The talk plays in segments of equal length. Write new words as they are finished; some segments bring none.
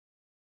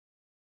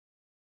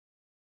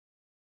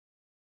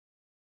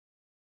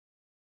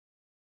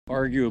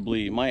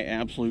Arguably, my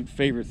absolute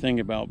favorite thing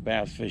about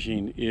bass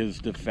fishing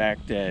is the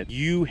fact that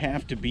you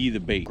have to be the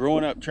bait.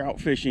 Growing up trout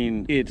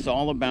fishing, it's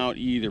all about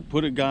you either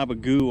put a gob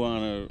of goo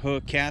on a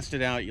hook, cast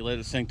it out, you let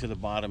it sink to the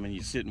bottom, and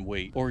you sit and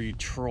wait. Or you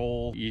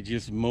troll, you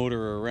just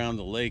motor around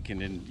the lake,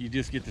 and then you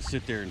just get to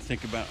sit there and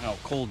think about how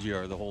cold you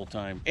are the whole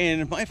time.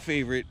 And my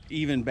favorite,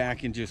 even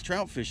back in just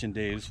trout fishing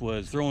days,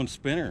 was throwing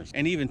spinners.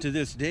 And even to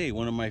this day,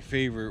 one of my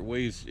favorite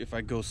ways, if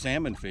I go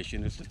salmon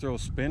fishing, is to throw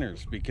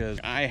spinners, because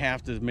I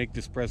have to make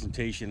this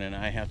presentation and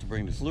I have to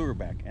bring this lure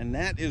back. And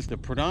that is the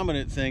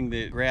predominant thing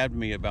that grabbed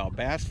me about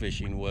bass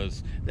fishing,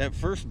 was that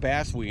first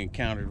bass we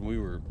encountered when we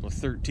were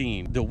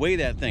 13. The way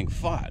that thing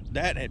fought,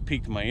 that had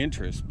piqued my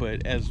interest.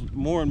 But as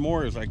more and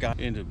more as I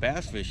got into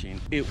bass fishing,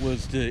 it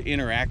was the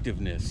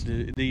interactiveness,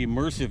 the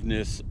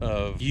immersiveness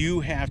of, you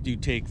have to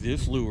take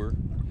this lure,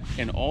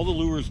 and all the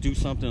lures do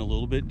something a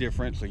little bit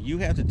different. So you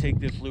have to take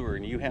this lure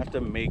and you have to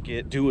make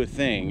it do a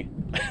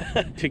thing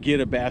to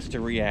get a bass to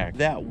react.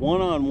 That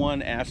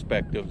one-on-one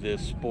aspect of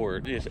this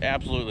sport is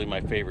absolutely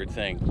my favorite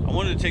thing. I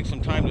wanted to take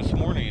some time this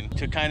morning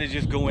to kind of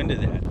just go into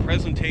that.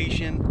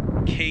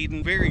 Presentation,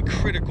 cadence, very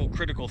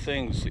critical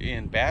things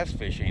in bass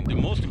fishing. The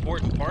most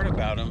important part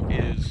about them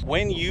is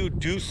when you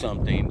do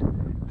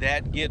something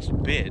that gets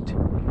bit,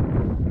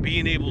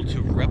 being able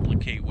to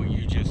replicate what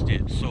you just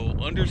did. So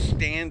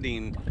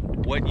understanding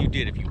what you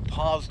did, if you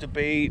paused a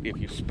bait, if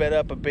you sped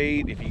up a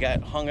bait, if you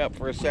got hung up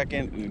for a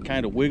second and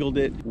kind of wiggled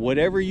it,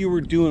 whatever you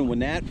were doing when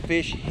that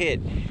fish hit,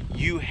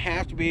 you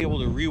have to be able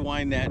to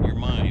rewind that in your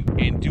mind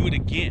and do it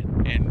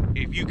again. And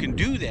if you can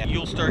do that,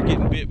 you'll start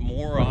getting bit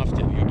more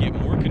often. You get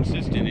more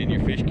consistent in your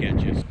fish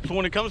catches. So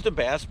when it comes to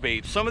bass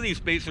baits, some of these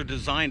baits are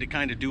designed to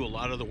kind of do a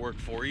lot of the work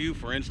for you.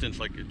 For instance,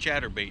 like a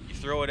chatterbait, you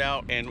throw it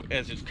out, and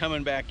as it's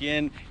coming back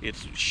in,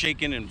 it's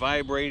shaking and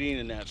vibrating,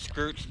 and that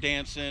skirt's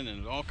dancing,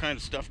 and all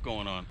kinds of stuff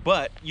going on.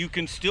 But you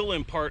can still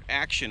impart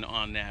action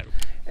on that.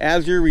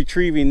 As you're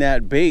retrieving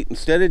that bait,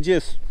 instead of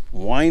just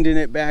winding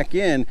it back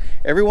in,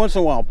 every once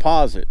in a while,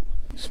 pause it.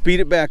 Speed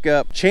it back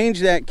up,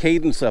 change that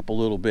cadence up a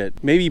little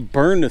bit, maybe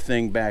burn the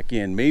thing back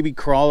in, maybe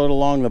crawl it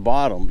along the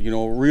bottom, you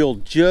know, reel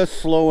just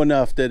slow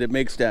enough that it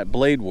makes that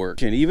blade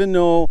work. And even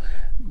though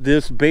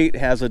this bait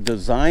has a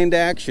designed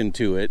action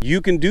to it,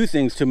 you can do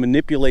things to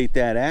manipulate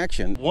that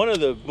action. One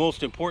of the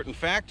most important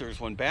factors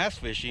when bass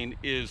fishing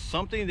is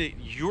something that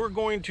you're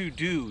going to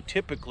do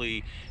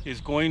typically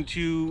is going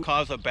to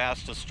cause a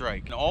bass to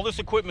strike. And all this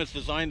equipment's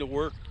designed to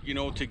work, you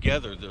know,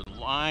 together. The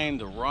line,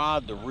 the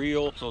rod, the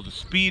reel. So the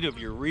speed of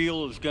your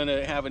reel is going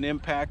to have an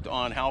impact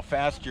on how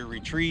fast your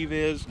retrieve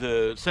is.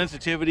 The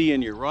sensitivity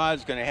in your rod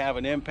is going to have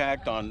an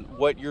impact on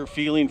what you're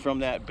feeling from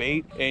that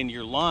bait. And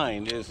your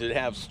line, is it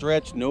have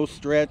stretch, no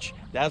stretch?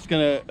 That's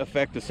going to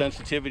affect the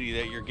sensitivity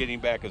that you're getting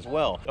back as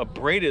well. A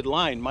braided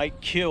line might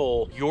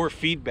kill your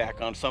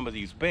feedback on some of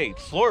these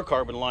baits.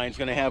 Fluorocarbon line is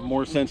going to have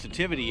more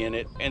sensitivity in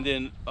it, and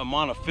then a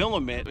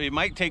monofilament, it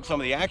might take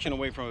some of the action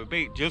away from a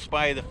bait just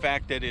by the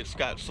fact that it's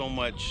got so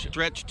much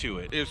stretch to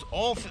it. There's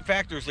all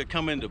factors that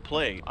come into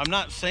play. I'm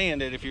not saying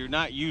that if you're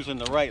not using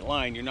the right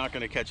line, you're not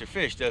going to catch a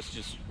fish. That's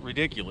just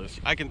ridiculous.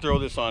 I can throw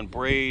this on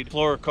braid,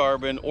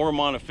 fluorocarbon, or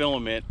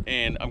monofilament,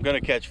 and I'm going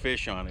to catch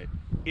fish on it.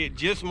 It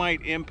just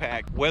might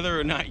impact whether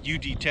or not you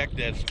detect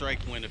that strike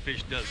when the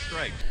fish does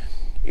strike.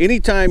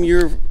 Anytime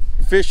you're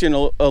fishing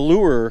a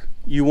lure,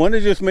 you want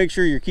to just make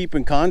sure you're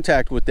keeping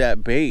contact with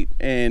that bait.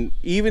 And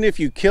even if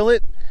you kill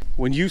it,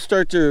 when you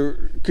start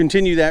to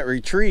continue that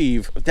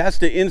retrieve, that's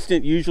the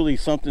instant usually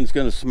something's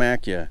going to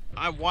smack you.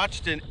 I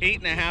watched an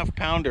 8.5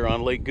 pounder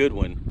on Lake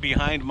Goodwin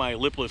behind my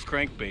lipless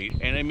crankbait,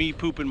 and me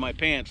pooping my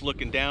pants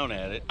looking down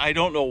at it. I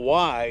don't know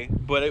why,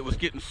 but it was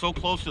getting so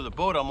close to the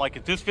boat. I'm like,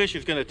 if this fish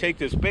is going to take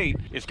this bait,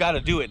 it's got to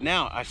do it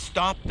now. I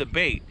stopped the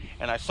bait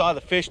and I saw the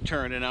fish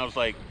turn, and I was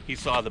like, he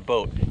saw the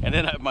boat. And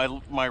then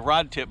my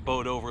rod tip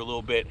bowed over a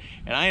little bit,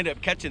 and I ended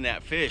up catching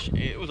that fish.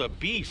 It was a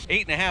beast.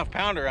 8.5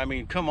 pounder. I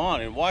mean, come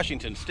on, in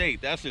Washington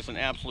State, that's just an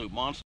absolute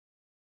monster.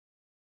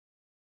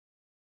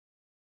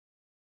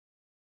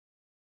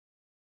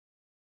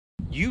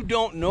 You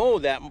don't know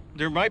that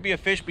there might be a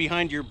fish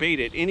behind your bait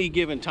at any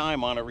given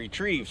time on a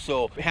retrieve.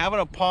 So having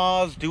a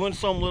pause, doing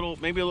some little,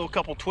 maybe a little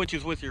couple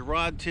twitches with your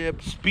rod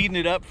tip, speeding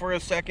it up for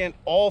a second,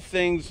 all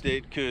things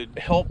that could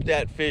help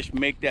that fish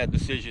make that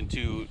decision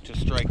to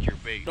strike your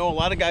bait. You know, a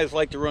lot of guys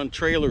like to run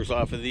trailers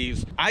off of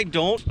these. I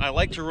don't. I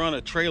like to run a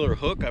trailer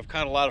hook. I've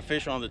caught a lot of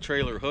fish on the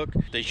trailer hook.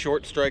 They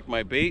short strike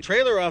my bait.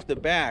 Trailer off the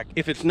back,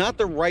 if it's not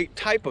the right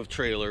type of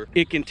trailer,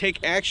 it can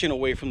take action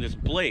away from this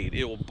blade.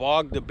 It will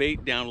bog the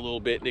bait down a little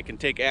bit, and it can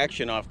take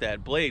action off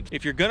that blade.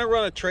 If you're going to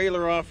run a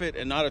trailer off it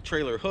and not a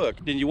trailer hook,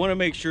 then you want to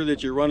make sure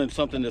that you're running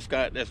something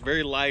that's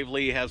very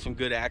lively, has some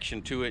good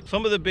action to it.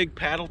 Some of the big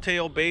paddle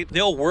tail bait,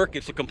 they'll work.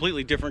 It's a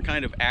completely different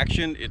kind of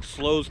action. It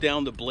slows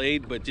down the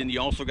blade, but then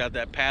you also got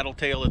that paddle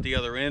tail at the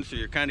other end, so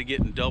you're kind of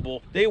getting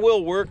double. They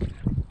will work.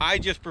 I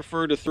just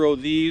prefer to throw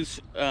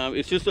these.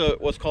 It's just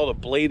what's called a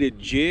bladed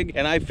jig,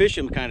 and I fish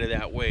them kind of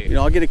that way. You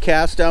know, I'll get a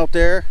cast out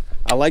there.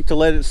 I like to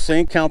let it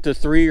sink, count to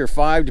 3 or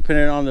 5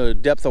 depending on the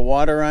depth of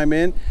water I'm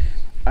in.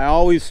 I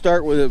always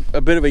start with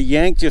a bit of a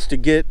yank just to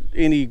get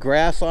any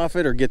grass off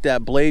it or get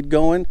that blade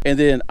going. And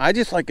then I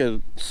just like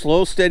a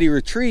slow, steady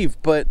retrieve.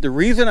 But the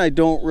reason I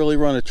don't really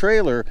run a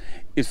trailer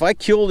is if I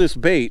kill this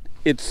bait,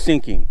 it's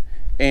sinking.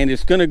 And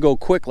it's gonna go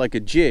quick like a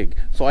jig.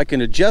 So I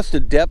can adjust the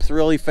depth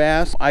really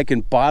fast. I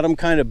can bottom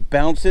kind of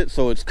bounce it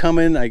so it's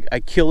coming. I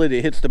kill it,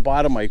 it hits the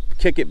bottom, I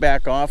kick it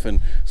back off and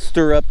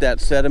stir up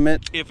that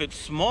sediment. If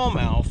it's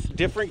smallmouth,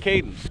 different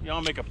cadence. You know,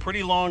 I'll make a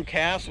pretty long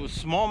cast. With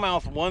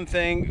smallmouth, one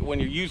thing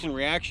when you're using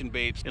reaction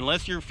baits,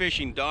 unless you're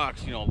fishing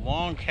docks, you know,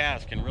 long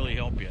cast can really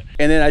help you.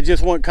 And then I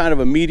just want kind of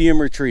a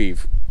medium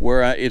retrieve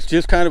where it's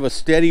just kind of a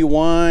steady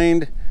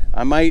wind.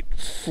 I might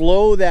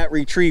slow that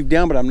retrieve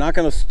down, but I'm not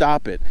going to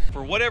stop it.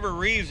 For whatever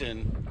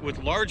reason, with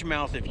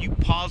largemouth, if you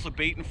pause the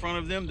bait in front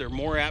of them, they're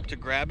more apt to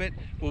grab it.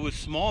 But with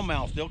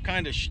smallmouth, they'll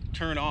kind of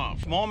turn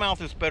off.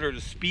 Smallmouth is better to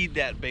speed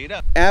that bait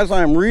up. As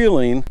I'm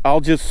reeling,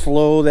 I'll just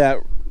slow that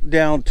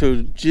down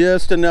to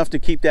just enough to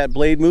keep that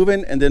blade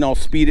moving, and then I'll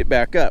speed it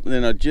back up, and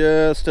then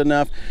just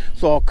enough.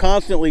 So I'll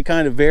constantly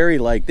kind of vary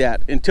like that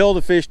until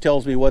the fish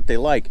tells me what they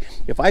like.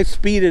 If I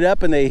speed it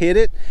up and they hit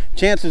it,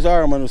 chances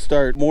are I'm going to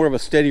start more of a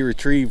steady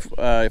retrieve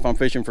if I'm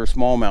fishing for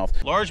smallmouth.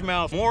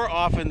 Largemouth, more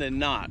often than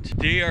not,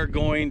 they are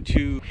going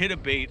to hit a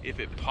bait if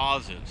it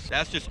pauses.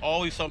 That's just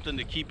always something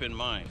to keep in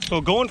mind.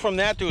 So going from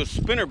that to a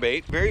spinner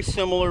bait, very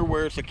similar,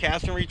 where it's a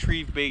cast and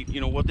retrieve bait,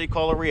 you know, what they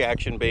call a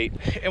reaction bait.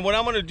 And what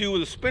I'm going to do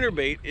with a spinner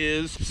bait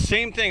is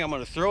same thing. I'm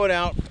going to throw it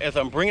out. As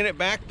I'm bringing it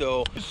back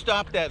though,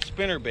 stop that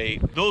spinner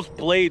bait, those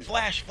blades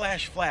flash,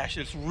 flash, flash.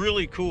 It's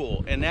really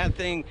cool. And that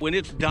thing, when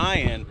it's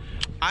dying,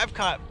 I've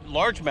caught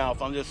largemouth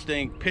on this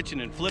thing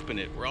pitching and flipping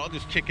it, where I'll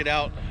just kick it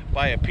out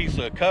by a piece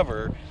of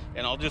cover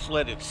and I'll just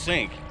let it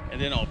sink,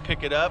 and then I'll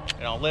pick it up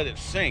and I'll let it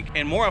sink.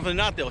 And more often than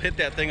not, they'll hit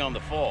that thing on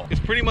the fall. It's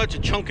pretty much a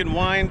chunk and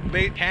wind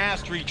bait,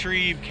 cast,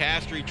 retrieve,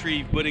 cast,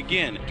 retrieve. But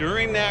again,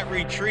 during that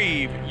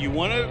retrieve, you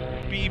want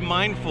to be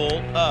mindful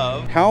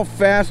of how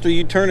fast are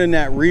you turning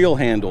that reel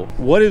handle.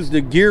 What is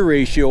the gear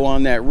ratio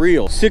on that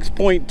reel?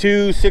 6.2,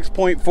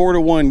 6.4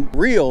 to 1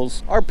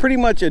 reels are pretty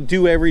much a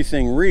do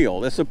everything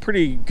reel. That's a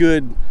pretty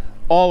good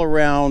all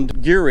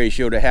around gear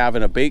ratio to have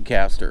in a bait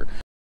caster.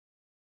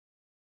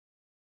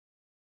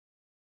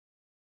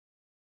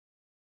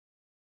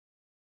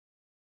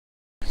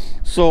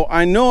 So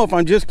I know if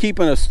I'm just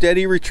keeping a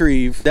steady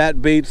retrieve,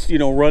 that bait's, you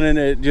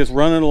know, just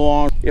running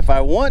along. If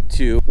I want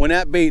to, when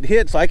that bait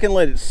hits, I can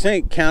let it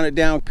sink, count it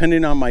down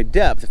depending on my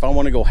depth. If I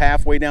want to go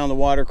halfway down the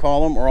water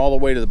column or all the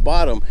way to the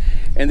bottom.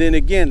 And then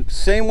again,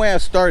 same way I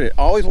started,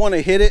 I always want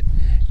to hit it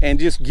and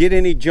just get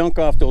any junk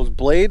off those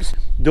blades.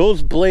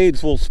 Those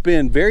blades will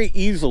spin very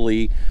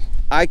easily.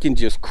 I can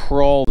just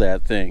crawl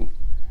that thing,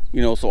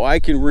 you know, so I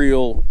can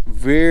reel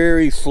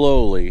very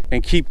slowly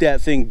and keep that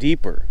thing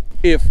deeper.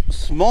 If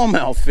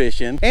smallmouth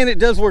fishing, and it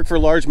does work for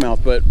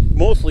largemouth, but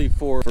mostly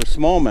for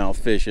smallmouth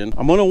fishing,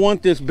 I'm gonna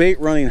want this bait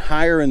running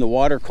higher in the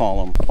water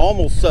column,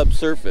 almost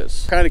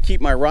subsurface. Kind of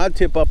keep my rod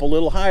tip up a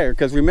little higher,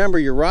 because remember,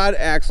 your rod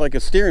acts like a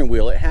steering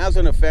wheel. It has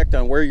an effect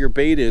on where your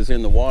bait is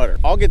in the water.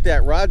 I'll get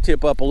that rod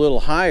tip up a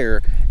little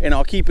higher, and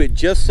I'll keep it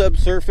just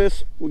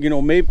subsurface, you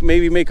know,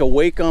 maybe make a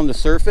wake on the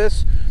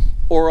surface,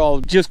 or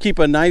I'll just keep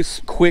a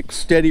nice, quick,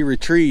 steady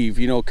retrieve,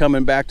 you know,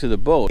 coming back to the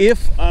boat.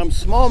 If I'm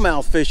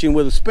smallmouth fishing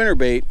with a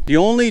spinnerbait, the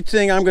only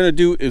thing I'm gonna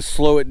do is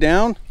slow it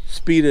down,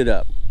 speed it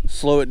up.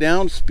 Slow it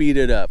down, speed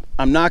it up.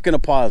 I'm not gonna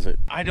pause it.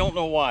 I don't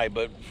know why,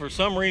 but for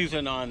some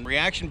reason on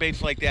reaction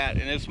baits like that,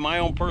 and it's my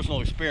own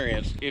personal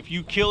experience, if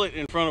you kill it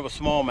in front of a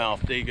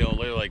smallmouth,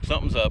 they're like,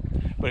 something's up.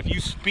 But if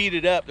you speed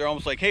it up, they're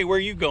almost like, hey, where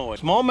are you going?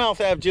 Smallmouth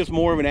have just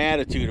more of an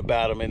attitude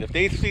about them, and if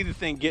they see the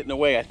thing getting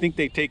away, I think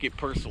they take it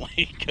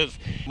personally, because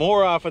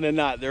more often than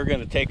not, they're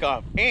gonna take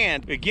off.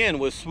 And again,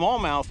 with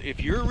smallmouth,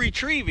 if you're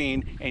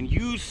retrieving and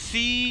you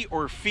see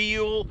or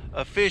feel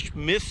a fish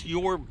miss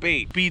your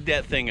bait, speed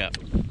that thing up.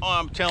 Oh,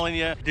 I'm telling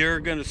you, they're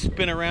gonna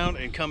spin around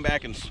and come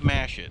back and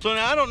smash it. So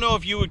now I don't know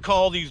if you would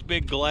call these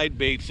big glide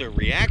baits a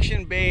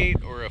reaction bait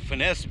or a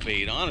finesse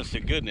bait, honest to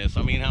goodness.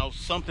 I mean, how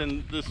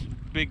something this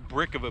big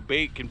brick of a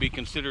bait can be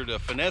considered a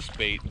finesse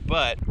bait,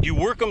 but you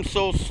work them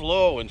so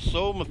slow and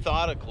so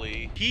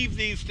methodically, heave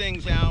these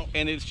things out,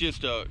 and it's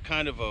just a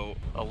kind of a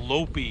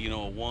lopey, you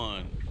know,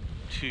 1,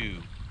 2,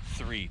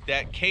 3.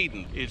 That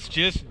cadence, it's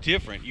just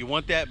different. You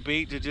want that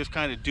bait to just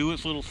kind of do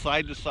its little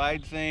side to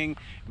side thing,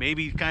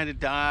 maybe kind of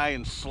die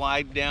and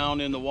slide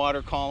down in the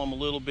water column a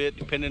little bit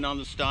depending on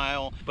the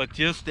style, but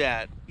just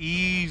that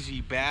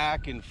easy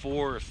back and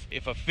forth.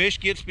 If a fish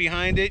gets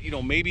behind it, you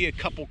know, maybe a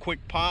couple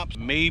quick pops,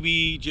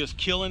 maybe just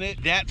killing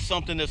it, that's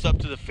something that's up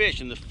to the fish,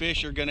 and the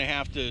fish are gonna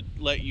have to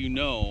let you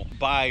know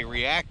by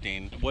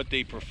reacting what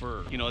they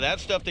prefer. You know, that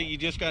stuff that you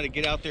just got to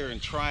get out there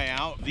and try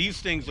out.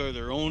 These things are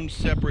their own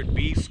separate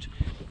beast,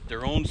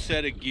 their own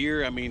set of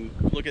gear. I mean,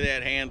 look at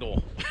that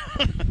handle.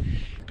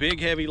 big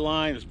heavy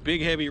line, this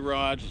big heavy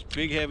rods, this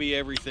big heavy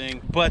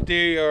everything, but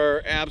they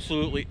are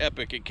absolutely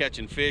epic at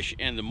catching fish.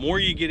 And the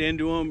more you get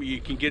into them, you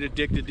can get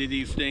addicted to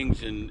these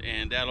things, and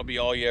that'll be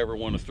all you ever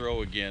want to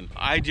throw again.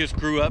 I just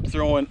grew up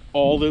throwing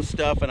all this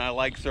stuff, and I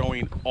like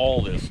throwing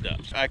all this stuff.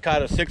 I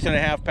caught a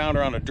 6.5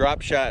 pounder on a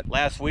drop shot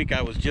last week.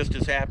 I was just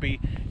as happy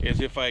as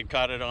if I had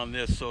caught it on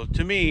this. So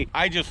to me,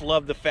 I just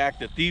love the fact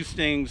that these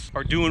things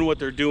are doing what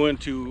they're doing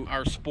to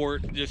our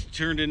sport, just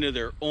turned into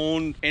their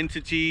own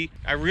entity.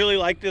 I really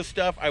like this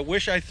stuff. I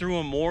wish I threw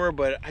them more,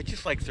 but I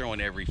just like throwing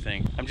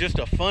everything. I'm just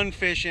a fun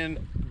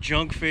fishing,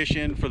 junk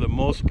fishing for the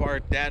most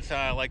part. That's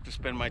how I like to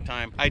spend my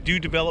time. I do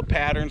develop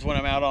patterns when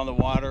I'm out on the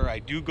water. I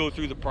do go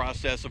through the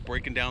process of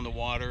breaking down the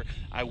water.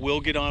 I will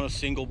get on a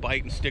single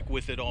bite and stick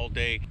with it all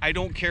day. I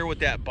don't care what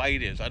that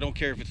bite is. I don't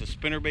care if it's a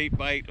spinnerbait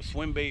bite, a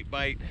swim bait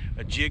bite,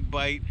 a jig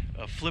bite,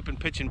 a flip and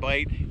pitch and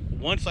bite.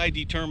 Once I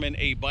determine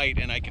a bite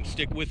and I can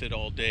stick with it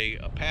all day,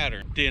 a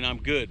pattern, then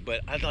I'm good. But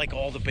I like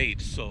all the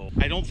baits, so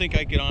I don't think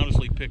I can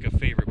honestly pick a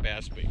favorite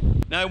bass bait.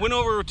 Now, I went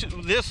over to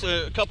this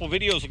a couple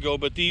videos ago,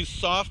 but these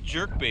soft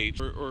jerk baits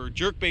or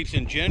jerk baits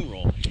in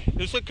general,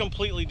 this is a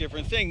completely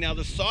different thing. Now,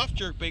 the soft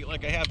jerk bait,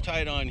 like I have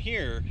tied on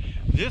here,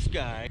 this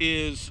guy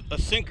is a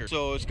sinker,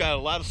 so it's got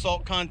a lot of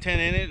salt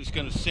content in it. It's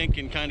going to sink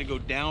and kind of go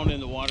down in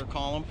the water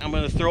column. I'm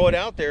going to throw it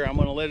out there. I'm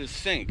going to let it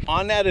sink.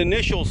 On that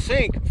initial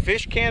sink,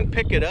 fish can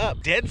pick it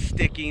up. Dead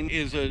sticking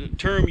is a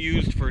term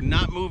used for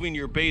not moving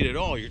your bait at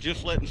all. You're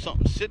just letting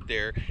something sit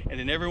there, and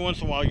then every once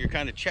in a while you're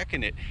kind of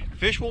checking it.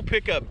 Fish will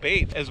pick up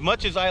bait. As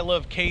much as I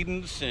love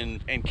cadence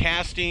and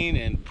casting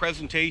and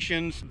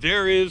presentations,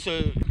 there is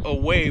a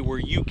way where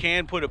you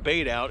can put a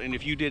bait out, and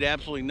if you did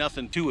absolutely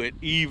nothing to it,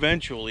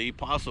 eventually,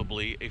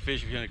 possibly, a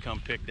fish is going to come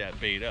pick that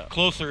bait up. The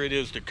closer it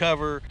is to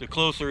cover, the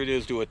closer it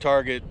is to a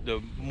target, the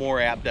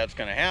more apt that's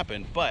going to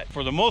happen. But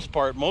for the most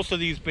part, most of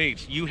these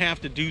baits, you have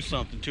to do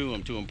something to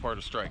them to impart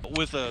a strike.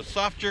 With a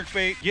soft jerk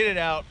bait, get it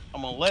out.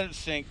 I'm going to let it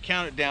sink,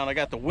 count it down. I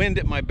got the wind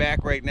at my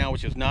back right now,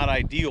 which is not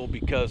ideal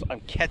because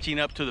I'm catching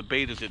up to the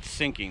bait as it's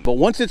sinking. But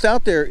once it's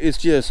out there, it's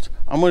just,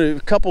 I'm going to,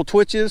 a couple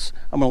twitches,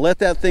 I'm going to let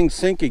that thing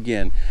sink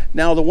again.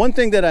 Now, the one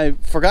thing that I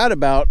forgot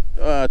about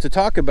to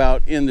talk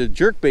about in the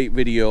jerk bait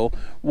video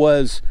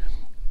was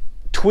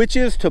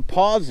twitches to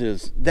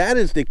pauses. That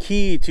is the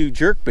key to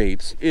jerk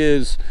baits.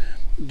 Is,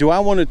 do I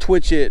want to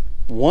twitch it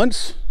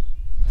once?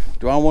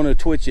 Do I want to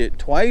twitch it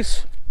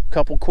twice?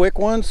 Couple quick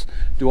ones?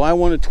 Do I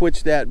want to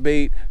twitch that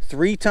bait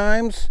 3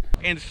 times?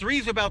 And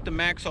 3's about the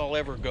max I'll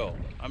ever go.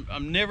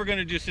 I'm never going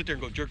to just sit there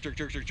and go jerk, jerk,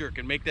 jerk, jerk, jerk,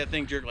 and make that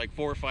thing jerk like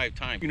 4 or 5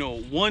 times. You know,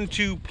 1,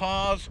 2,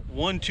 pause,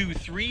 1, 2,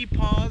 3,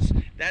 pause.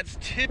 That's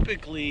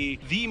typically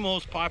the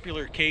most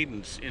popular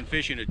cadence in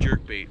fishing a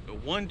jerk bait. A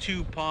 1,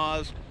 2,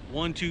 pause,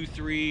 1, 2,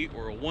 3,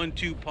 or a 1,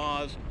 2,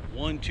 pause,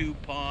 1, 2,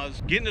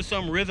 pause. Get into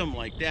some rhythm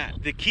like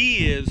that. The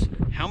key is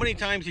how many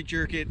times you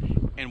jerk it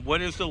and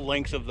what is the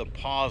length of the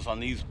pause on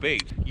these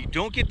baits. You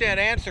don't get that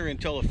answer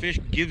until a fish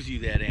gives you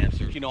that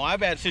answer. You know,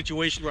 I've had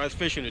situations where I was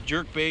fishing a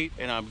jerk bait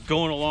and I'm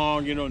going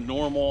along, you know,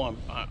 normal.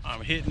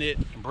 I'm hitting it,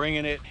 I'm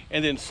bringing it,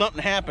 and then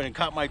something happened and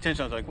caught my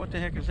attention. I was like, what the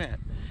heck is that?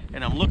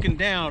 And I'm looking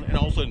down, and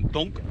all of a sudden,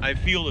 thunk, I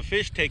feel the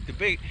fish take the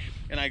bait,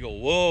 and I go,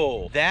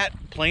 whoa.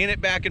 That, playing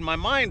it back in my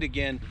mind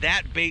again,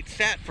 that bait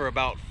sat for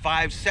about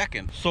 5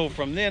 seconds. So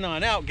from then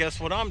on out, guess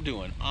what I'm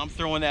doing? I'm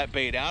throwing that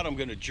bait out, I'm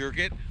gonna jerk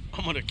it,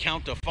 I'm gonna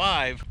count to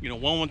 5, you know,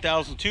 1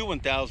 1,000, 2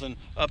 1,000,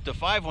 up to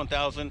 5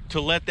 1,000 to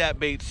let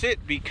that bait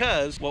sit,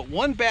 because what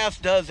one bass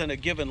does in a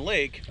given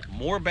lake,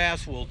 more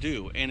bass will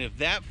do. And if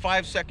that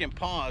 5-second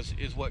pause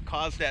is what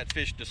caused that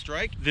fish to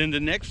strike, then the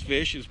next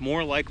fish is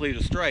more likely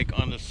to strike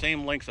on the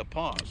same length of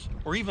pause,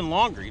 or even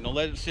longer. You know,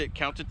 let it sit,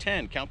 count to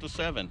 10, count to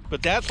 7.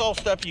 But that's all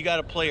stuff you got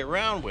to play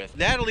around with.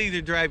 That'll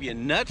either drive you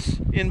nuts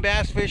in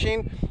bass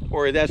fishing,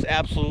 or that's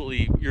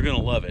absolutely, you're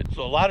gonna love it.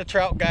 So a lot of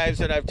trout guys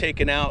that I've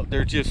taken out,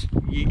 they're just,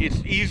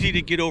 it's easy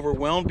to get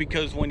overwhelmed,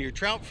 because when you're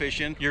trout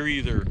fishing, you're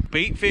either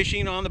bait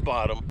fishing on the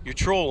bottom, you're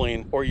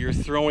trolling, or you're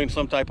throwing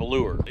some type of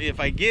lure. If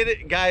I get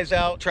it, guys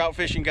out, trout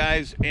fishing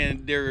guys,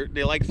 and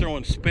they like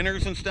throwing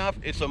spinners and stuff,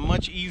 it's a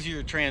much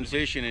easier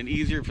transition and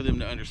easier for them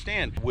to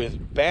understand.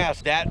 With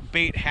bass, that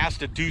bait has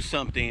to do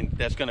something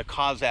that's gonna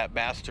cause that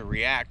bass to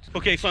react.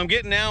 Okay, so I'm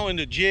getting now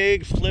into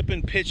jigs,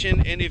 flipping,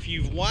 pitching, and if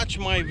you've watched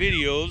my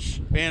videos,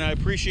 and I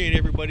appreciate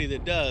everybody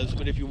that does,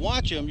 but if you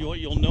watch them, what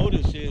you'll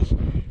notice is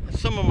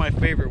some of my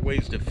favorite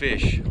ways to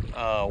fish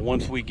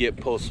once we get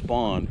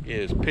post-spawn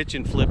is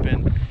pitching,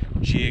 flipping,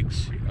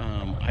 jigs.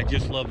 I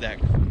just love that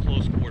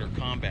close quarter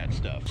combat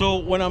stuff. So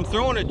when I'm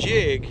throwing a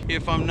jig,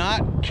 if I'm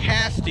not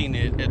casting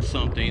it at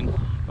something,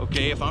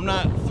 okay, if I'm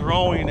not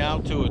throwing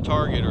out to a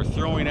target or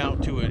throwing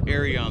out to an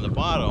area on the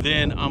bottom,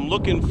 then I'm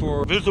looking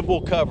for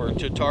visible cover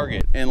to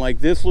target. And like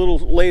this little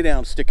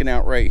laydown sticking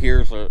out right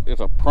here is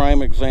a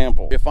prime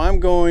example. If I'm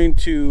going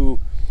to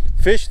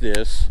fish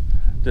this,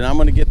 then I'm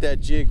going to get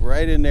that jig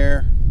right in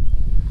there,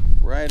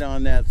 right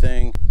on that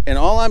thing, and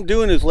all I'm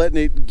doing is letting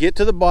it get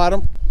to the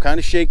bottom, kind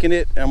of shaking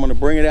it, and I'm going to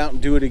bring it out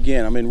and do it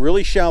again. I'm in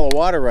really shallow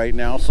water right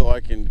now, so I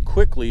can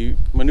quickly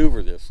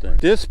maneuver this thing.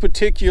 This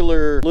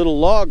particular little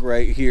log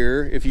right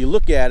here, if you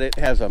look at it,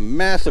 has a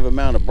massive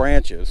amount of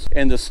branches,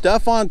 and the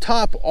stuff on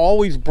top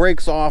always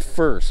breaks off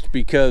first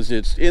because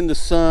it's in the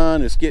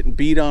sun, it's getting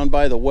beat on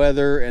by the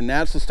weather, and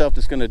that's the stuff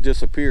that's going to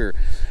disappear.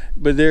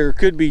 But there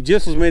could be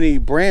just as many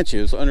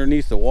branches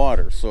underneath the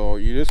water, so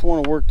you just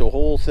want to work the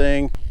whole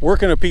thing.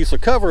 Working a piece of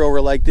cover over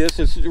like this,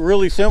 it's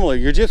really similar.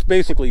 You're just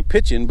basically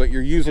pitching, but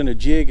you're using a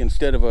jig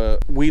instead of a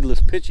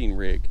weedless pitching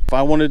rig. If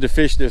I wanted to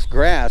fish this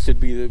grass, it'd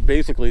be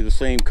basically the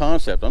same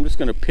concept. I'm just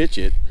going to pitch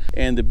it,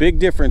 and the big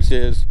difference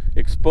is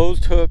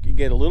exposed hook. You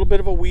get a little bit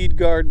of a weed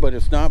guard, but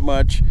it's not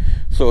much.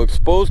 So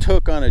exposed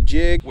hook on a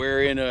jig,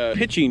 where in a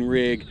pitching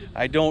rig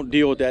I don't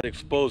deal with that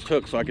exposed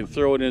hook, so I can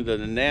throw it into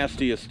the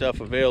nastiest stuff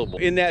available.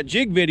 In that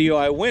jig video,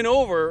 I went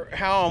over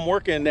how I'm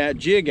working that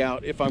jig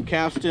out. If I'm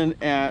casting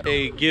at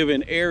a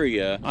given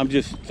area, I'm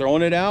just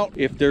throwing it out.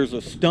 If there's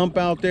a stump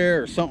out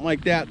there or something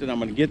like that, then I'm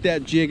going to get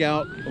that jig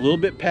out a little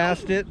bit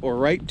past it or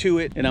right to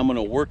it, and I'm going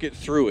to work it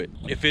through it.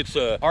 If it's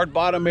a hard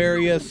bottom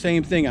area,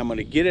 same thing. I'm going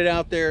to get it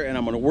out there and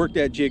I'm going to work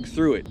that jig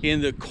through it.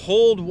 In the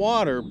cold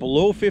water,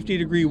 below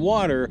 50-degree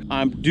water,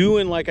 I'm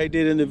doing like I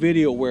did in the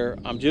video, where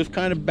I'm just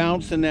kind of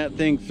bouncing that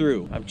thing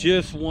through. I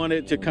just want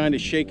it to kind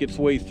of shake its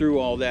way through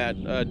all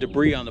that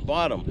debris on the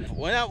bottom.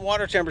 When that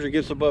water temperature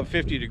gets above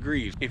 50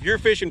 degrees, if you're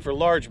fishing for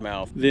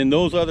largemouth, then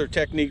those other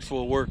techniques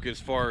will work, as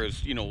far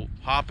as, you know,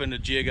 hopping the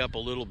jig up a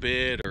little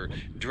bit or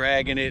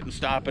dragging it and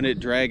stopping it,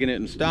 dragging it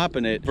and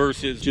stopping it,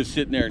 versus just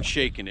sitting there and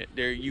shaking it.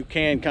 There you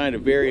can kind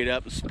of vary it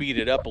up and speed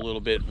it up a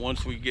little bit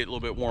once we get a little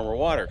bit warmer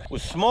water.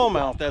 With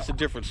smallmouth, that's a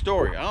different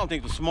story. I don't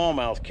think the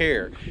smallmouth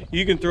care.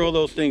 You can throw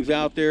those things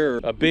out there,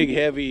 a big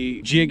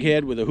heavy jig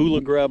head with a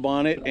hula grub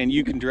on it, and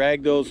you can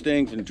drag those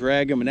things and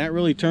drag them, and that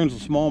really turns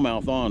the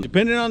smallmouth on.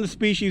 Depending on the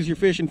species you're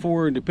fishing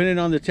for and depending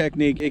on the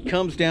technique, it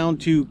comes down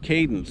to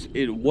cadence.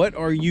 What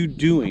are you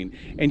doing?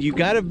 And you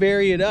got to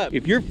vary it up.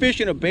 If you're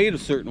fishing a bait a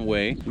certain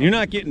way and you're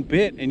not getting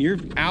bit and you're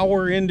an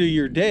hour into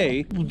your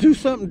day, well, do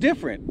something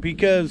different,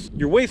 because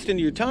you're wasting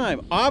your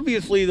time.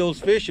 Obviously those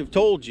fish have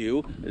told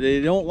you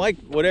they don't like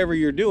whatever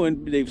you're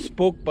doing. They've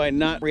spoke by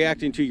not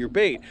reacting to your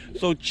bait.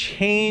 So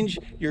change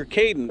your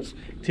cadence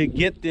to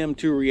get them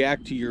to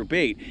react to your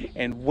bait.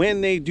 And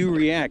when they do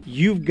react,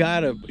 you've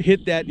got to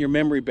hit that in your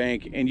memory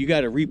bank and you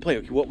got to replay.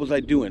 Okay, what was I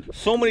doing?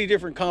 So many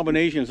different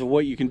combinations of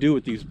what you can do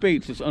with these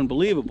baits. It's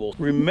unbelievable.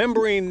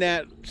 Remembering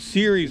that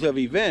series of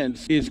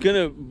events is going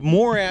to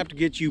more apt to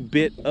get you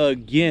bit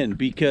again,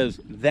 because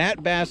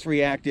that bass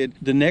reacted,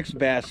 the next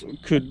bass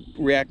could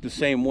react the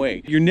same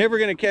way. You're never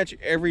going to catch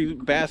every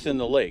bass in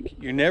the lake.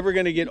 You're never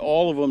going to get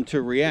all of them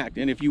to react.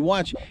 And if you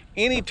watch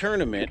any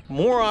tournament,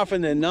 more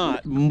often than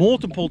not,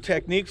 multiple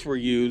techniques were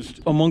used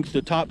amongst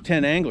the top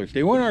 10 anglers.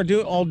 They weren't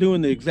all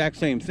doing the exact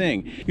same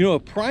thing. You know, a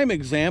prime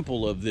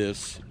example of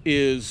this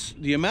is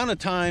the amount of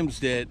times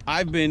that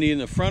I've been in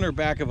the front or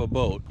back of a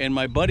boat and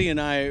my buddy and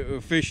I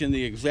are fishing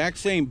the exact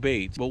same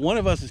baits, but one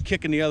of us is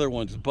kicking the other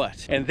one's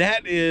butt. And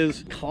that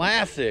is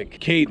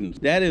classic cadence.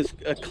 That is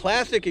a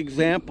classic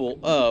example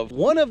of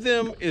one of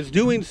them is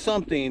doing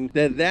something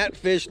that that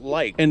fish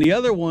likes and the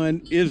other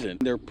one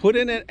isn't. They're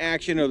putting an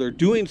action or they're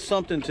doing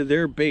something to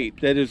their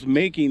bait that is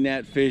making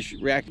that fish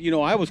react. You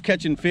know, I was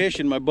catching fish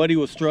and my buddy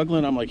was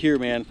struggling. I'm like, here,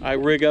 man, I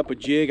rig up a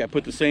jig, I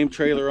put the same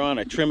trailer on,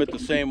 I trim it the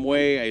same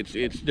way.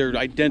 They're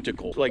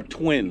identical, like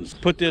twins.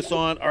 Put this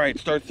on, all right,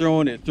 start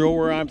throwing it, throw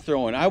where I'm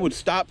throwing. I would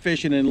stop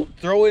fishing and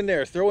throw in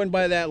there, throw in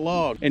by that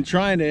log and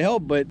trying to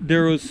help, but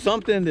there was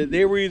something that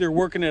they were either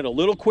working at a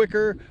little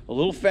quicker, a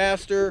little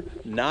faster,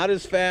 not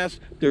as fast.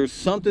 There's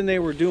something they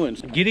were doing.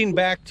 So getting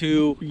back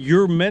to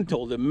your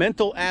the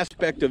mental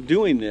aspect of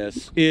doing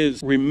this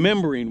is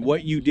remembering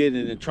what you did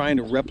and then trying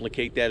to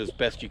replicate that as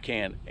best you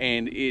can.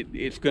 And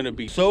it's going to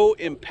be so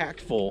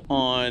impactful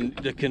on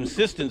the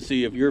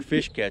consistency of your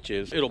fish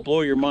catches. It'll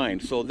blow your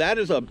mind. So that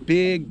is a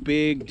big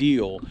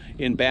deal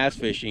in bass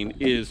fishing,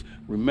 is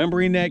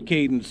remembering that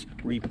cadence,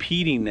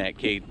 repeating that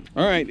cadence.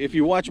 All right, if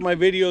you watch my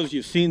videos,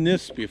 you've seen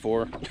this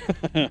before.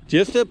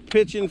 Just a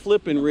pitch and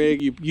flipping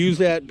rig. You use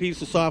that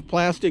piece of soft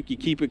plastic, you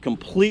keep it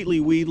completely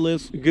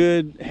weedless,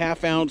 good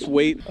 ½ ounce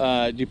weight.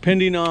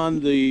 Depending on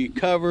the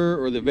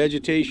cover or the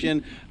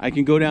vegetation, I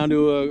can go down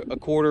to a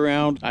 ¼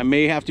 ounce. I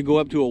may have to go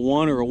up to a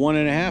 1 or a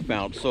 1½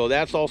 ounce. So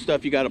that's all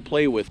stuff you got to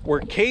play with. Where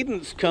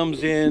cadence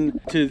comes in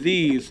to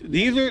these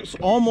are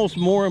almost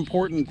more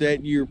important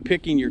that you're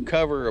picking your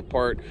cover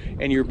apart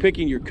and you're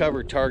picking your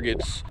cover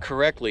targets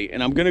correctly.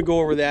 And I'm going to go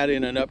over that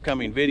in an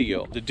upcoming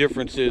video, the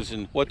differences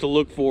and what to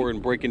look for in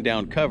breaking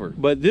down cover.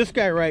 But this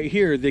guy right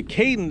here, the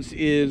cadence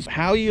is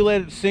how you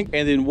let it sink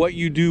and then what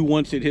you do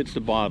once it hits the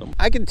bottom.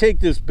 I can take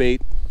this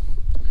bait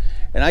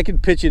and I can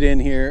pitch it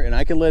in here and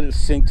I can let it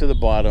sink to the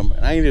bottom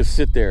and I can just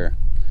sit there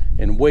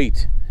and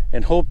wait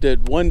and hope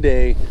that one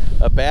day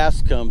a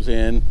bass comes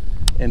in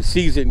and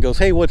sees it and goes,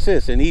 hey, what's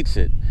this, and eats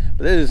it.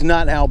 But that is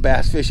not how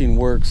bass fishing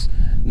works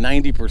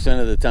 90%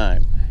 of the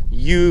time.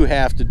 You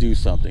have to do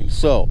something.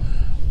 So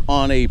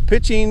on a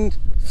pitching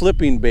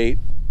flipping bait.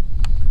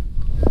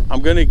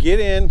 I'm going to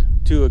get in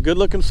to a good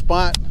looking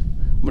spot.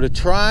 I'm going to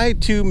try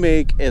to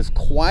make as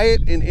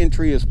quiet an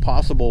entry as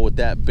possible with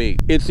that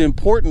bait. It's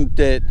important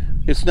that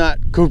it's not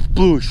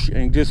kerploosh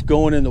and just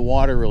going in the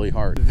water really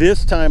hard.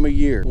 This time of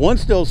year,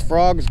 once those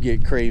frogs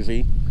get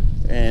crazy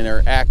and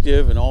are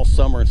active and all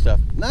summer and stuff,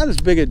 not as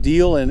big a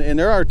deal. And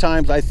there are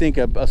times I think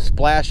a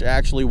splash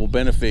actually will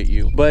benefit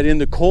you. But in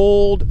the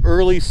cold,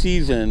 early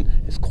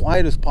season, as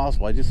quiet as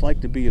possible. I just like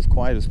to be as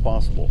quiet as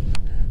possible.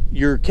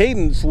 Your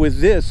cadence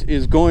with this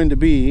is going to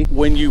be,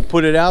 when you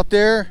put it out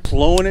there,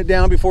 slowing it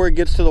down before it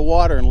gets to the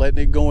water and letting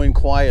it go in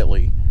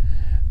quietly.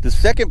 The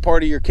second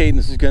part of your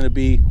cadence is going to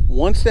be,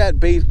 once that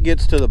bait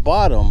gets to the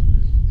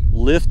bottom,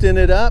 lifting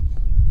it up,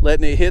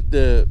 letting it hit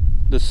the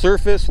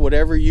surface,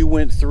 whatever you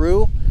went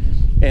through,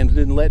 and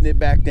then letting it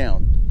back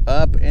down,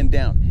 up and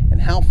down.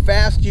 And how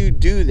fast you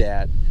do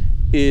that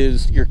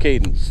is your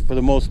cadence for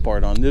the most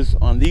part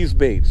on these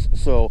baits.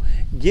 So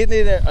getting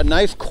it at a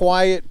nice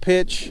quiet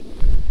pitch,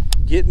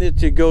 getting it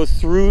to go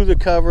through the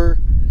cover,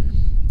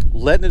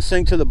 letting it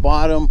sink to the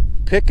bottom,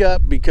 pick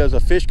up, because a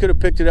fish could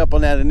have picked it up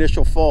on that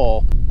initial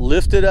fall,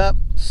 lift it up,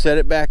 set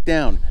it back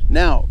down.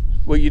 Now,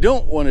 what you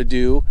don't want to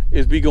do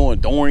is be going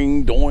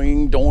doing,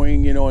 doing,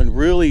 doing, you know, and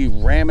really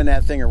ramming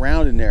that thing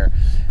around in there.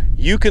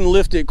 You can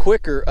lift it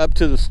quicker up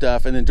to the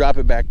stuff and then drop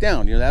it back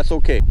down. You know, that's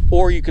okay.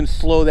 Or you can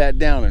slow that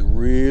down and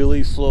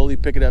really slowly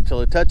pick it up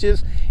till it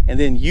touches. And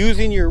then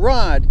using your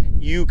rod,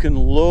 you can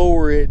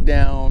lower it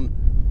down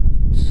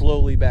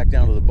slowly back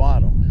down to the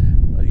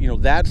bottom. You know,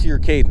 that's your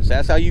cadence.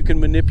 That's how you can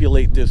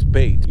manipulate this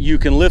bait. You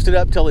can lift it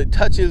up till it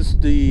touches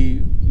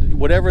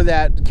whatever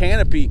that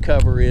canopy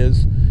cover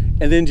is,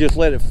 and then just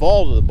let it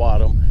fall to the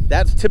bottom.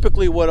 That's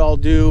typically what I'll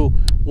do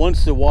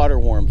once the water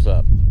warms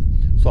up.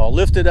 So I'll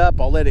lift it up,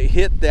 I'll let it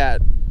hit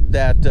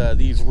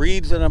these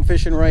reeds that I'm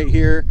fishing right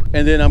here,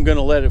 and then I'm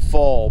gonna let it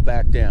fall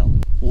back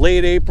down.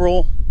 Late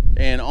April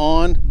and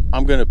on,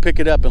 I'm gonna pick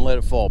it up and let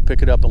it fall,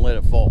 pick it up and let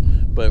it fall.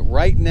 But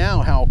right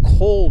now, how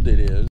cold it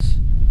is,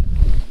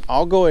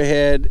 I'll go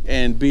ahead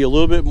and be a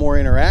little bit more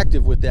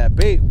interactive with that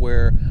bait,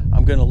 where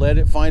I'm gonna let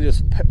it find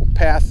its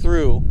path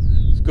through.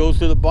 It goes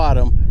to the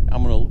bottom,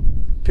 I'm gonna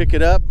pick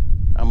it up,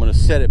 I'm gonna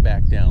set it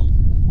back down.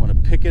 I'm gonna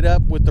pick it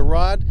up with the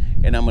rod,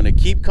 and I'm gonna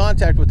keep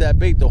contact with that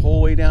bait the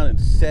whole way down and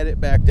set it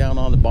back down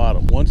on the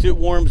bottom. Once it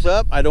warms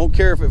up, I don't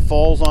care if it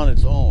falls on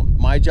its own.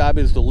 My job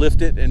is to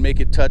lift it and make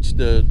it touch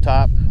the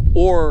top,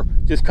 or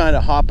just kind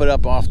of hop it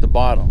up off the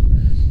bottom.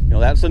 You know,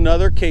 that's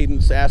another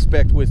cadence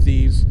aspect with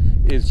these,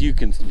 is you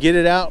can get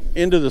it out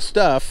into the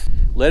stuff,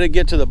 let it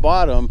get to the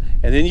bottom,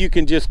 and then you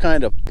can just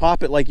kind of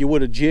pop it like you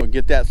would a jig,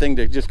 get that thing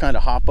to just kind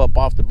of hop up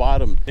off the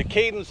bottom. The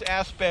cadence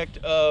aspect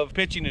of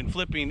pitching and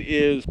flipping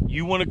is,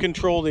 you want to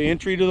control the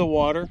entry to the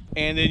water,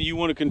 and then you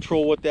want to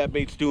control what that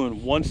bait's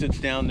doing once it's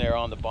down there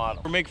on the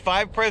bottom. Or make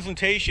 5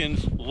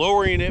 presentations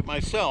lowering it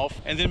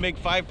myself, and then make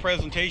 5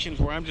 presentations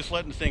where I'm just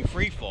letting the thing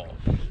free fall.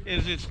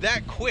 It's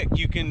that quick.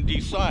 You can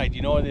decide,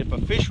 you know, and if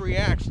a fish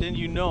reacts, then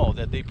you know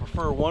that they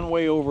prefer one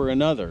way over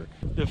another.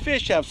 The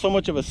fish have so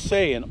much of a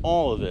say in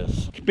all of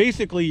this.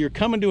 Basically, you're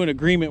coming to an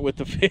agreement with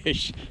the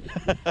fish.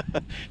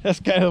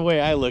 That's kind of the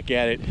way I look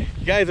at it.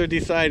 You guys are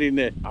deciding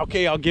that,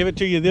 okay, I'll give it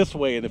to you this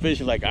way, and the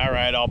fish is like, all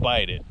right, I'll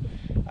bite it.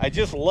 I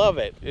just love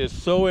it. It's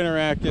so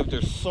interactive.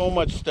 There's so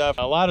much stuff.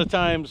 A lot of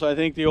times, I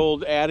think the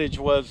old adage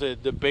was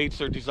that the baits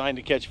are designed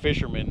to catch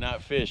fishermen,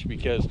 not fish,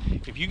 because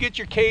if you get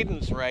your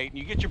cadence right and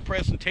you get your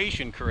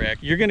presentation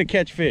correct, you're going to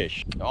catch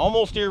fish.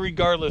 Almost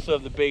irregardless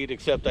of the bait,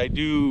 except I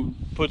do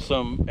put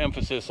some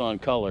emphasis on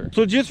color.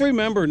 So just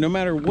remember, no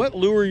matter what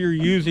lure you're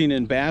using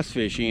in bass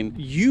fishing,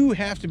 you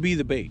have to be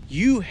the bait.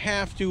 You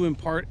have to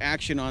impart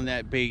action on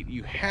that bait.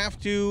 You have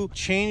to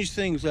change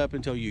things up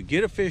until you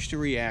get a fish to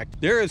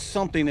react. There is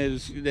something that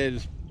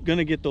is going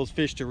to get those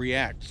fish to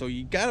react. So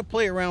you got to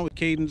play around with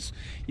cadence.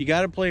 You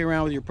got to play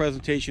around with your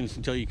presentations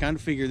until you kind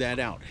of figure that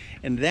out.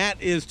 And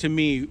that is, to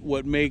me,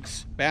 what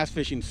makes bass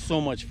fishing so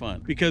much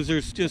fun, because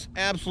there's just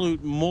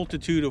absolute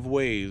multitude of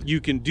ways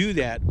you can do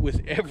that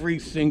with every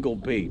single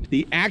bait.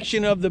 The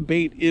action of the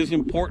bait is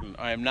important.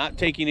 I am not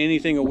taking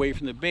anything away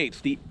from the baits.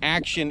 The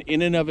action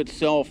in and of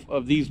itself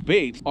of these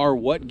baits are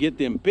what get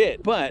them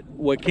bit. But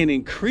what can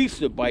increase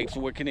the bites,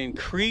 what can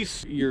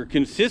increase your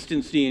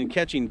consistency in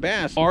catching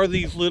bass, are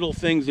these little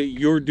things that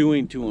you're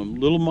doing to them.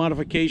 Little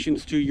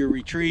modifications to your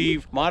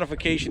retrieve,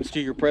 modifications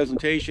to your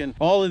presentation.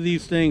 All of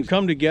these things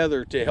come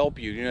together to help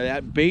you. You know,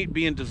 that bait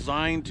being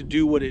designed to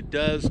do what it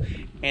does,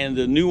 and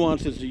the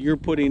nuances that you're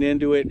putting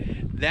into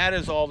it, that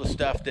is all the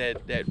stuff that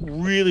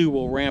really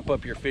will ramp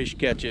up your fish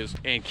catches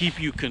and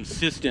keep you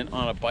consistent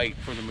on a bite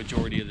for the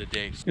majority of the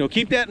days. You know,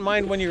 keep that in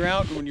mind when you're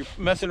out and when you're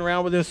messing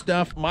around with this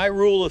stuff. My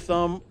rule of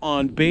thumb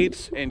on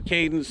baits and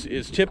cadence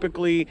is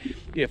typically,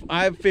 if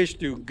I've fished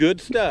through good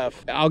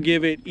stuff, I'll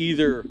give it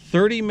either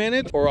 30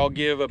 minutes or I'll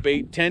give a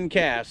bait 10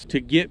 casts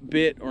to get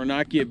bit or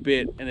not get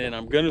bit, and then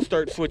I'm going to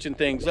start switching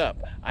things up.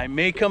 I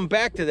may come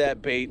back to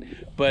that bait,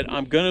 but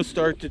I'm going to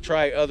start to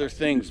try other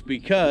things things,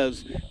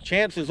 because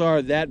chances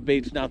are that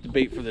bait's not the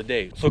bait for the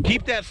day. So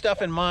keep that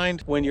stuff in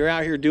mind when you're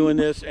out here doing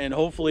this, and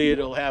hopefully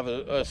it'll have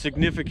a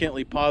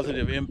significantly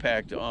positive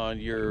impact on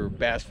your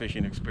bass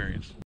fishing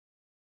experience.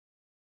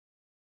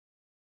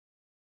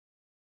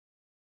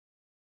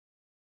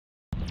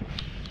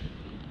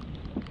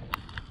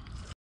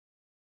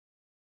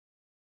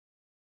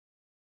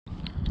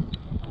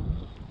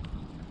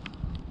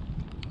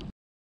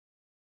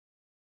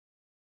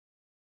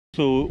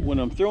 So when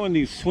I'm throwing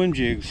these swim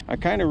jigs, I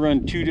kind of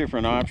run two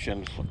different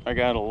options. I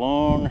got a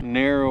long,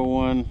 narrow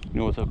one,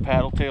 with a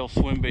paddle tail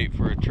swim bait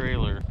for a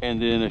trailer, and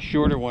then a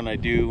shorter one I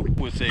do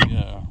with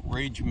a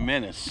Rage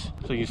Menace.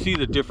 So you see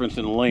the difference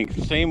in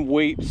length. Same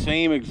weight,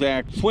 same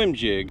exact swim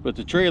jig, but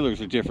the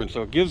trailers are different.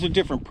 So it gives a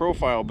different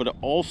profile, but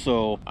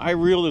also I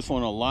reel this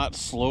one a lot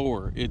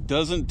slower. It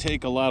doesn't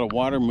take a lot of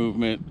water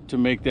movement to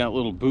make that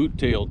little boot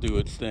tail do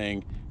its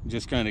thing.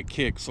 Just kind of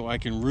kick, so I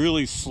can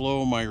really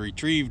slow my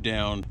retrieve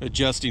down,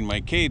 adjusting my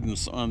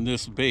cadence on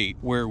this bait.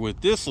 Where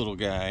with this little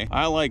guy,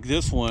 I like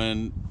this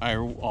one,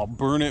 I'll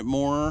burn it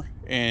more,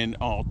 and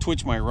I'll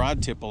twitch my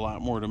rod tip a lot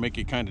more to make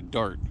it kind of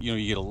dart.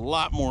 You get a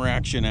lot more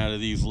action out of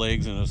these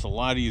legs, and it's a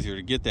lot easier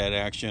to get that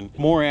action.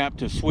 More apt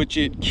to switch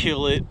it,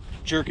 kill it,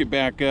 jerk it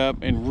back up,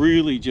 and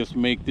really just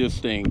make this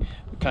thing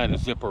kind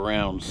of zip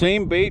around.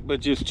 Same bait, but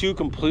just two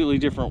completely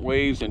different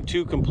ways and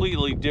two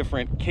completely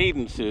different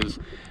cadences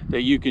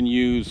that you can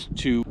use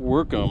to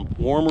work them.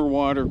 Warmer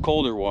water,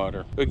 colder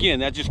water.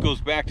 Again, that just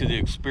goes back to the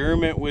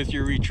experiment with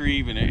your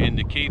retrieve and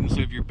the cadence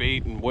of your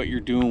bait and what you're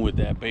doing with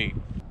that bait.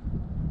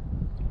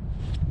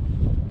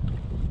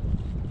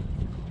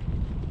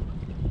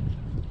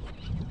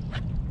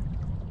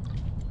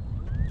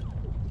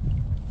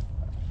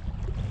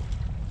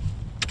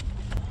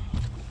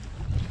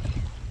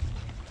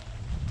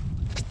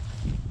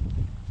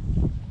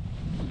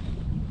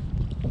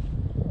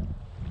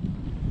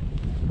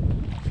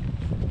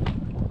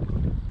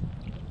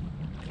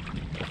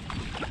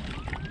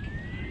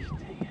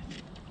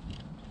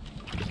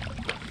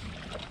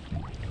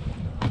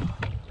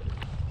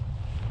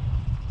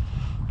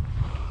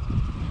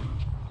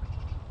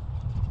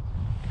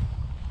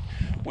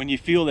 When you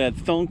feel that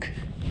thunk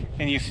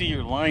and you see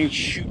your line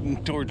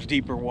shooting towards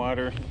deeper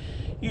water,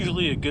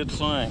 usually a good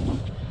sign.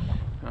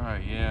 Oh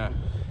yeah.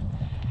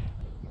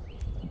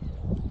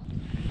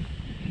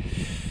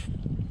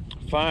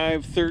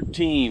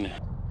 513.